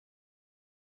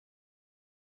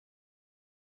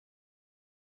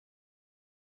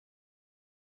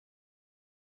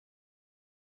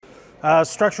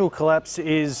Structural collapse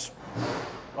is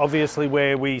obviously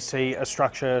where we see a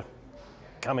structure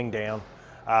coming down,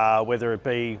 whether it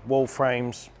be wall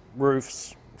frames,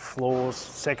 roofs, floors,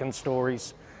 second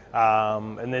stories,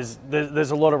 and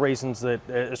there's a lot of reasons that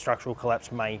a structural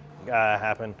collapse may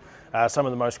happen. Some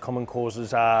of the most common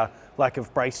causes are lack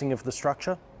of bracing of the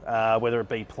structure, whether it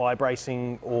be ply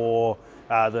bracing or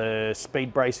the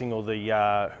speed bracing or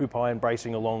the hoop iron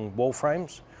bracing along wall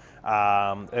frames.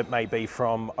 It may be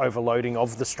from overloading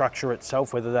of the structure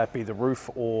itself, whether that be the roof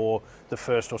or the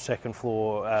first or second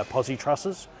floor posi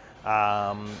trusses.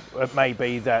 It may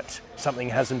be that something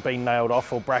hasn't been nailed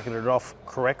off or bracketed off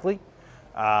correctly,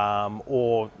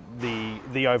 or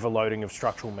the overloading of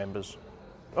structural members.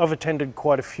 I've attended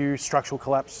quite a few structural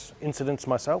collapse incidents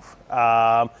myself.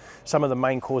 Some of the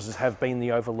main causes have been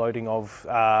the overloading of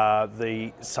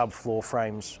the subfloor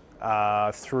frames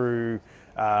through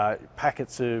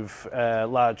packets of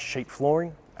large sheet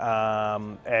flooring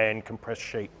and compressed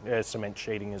sheet, cement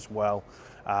sheeting as well.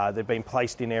 They've been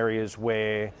placed in areas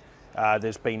where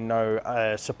there's been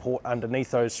no support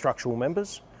underneath those structural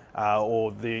members,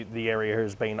 or the area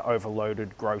has been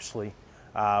overloaded grossly,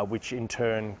 which in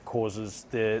turn causes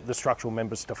the structural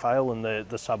members to fail and the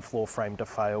subfloor frame to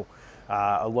fail.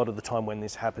 A lot of the time when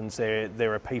this happens,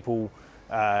 there are people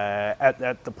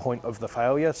at the point of the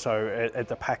failure, so at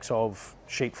the packs of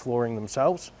sheet flooring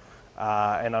themselves,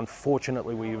 and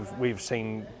unfortunately we've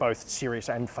seen both serious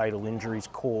and fatal injuries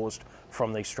caused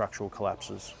from these structural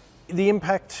collapses. The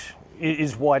impact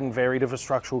is wide and varied of a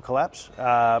structural collapse.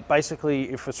 Basically,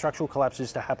 if a structural collapse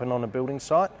is to happen on a building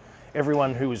site,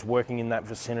 everyone who is working in that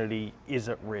vicinity is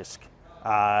at risk.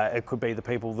 It could be the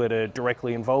people that are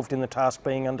directly involved in the task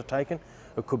being undertaken.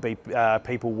 It could be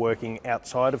people working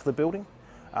outside of the building.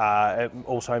 It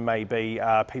also may be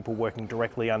people working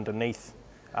directly underneath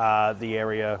the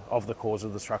area of the cause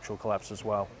of the structural collapse as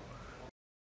well.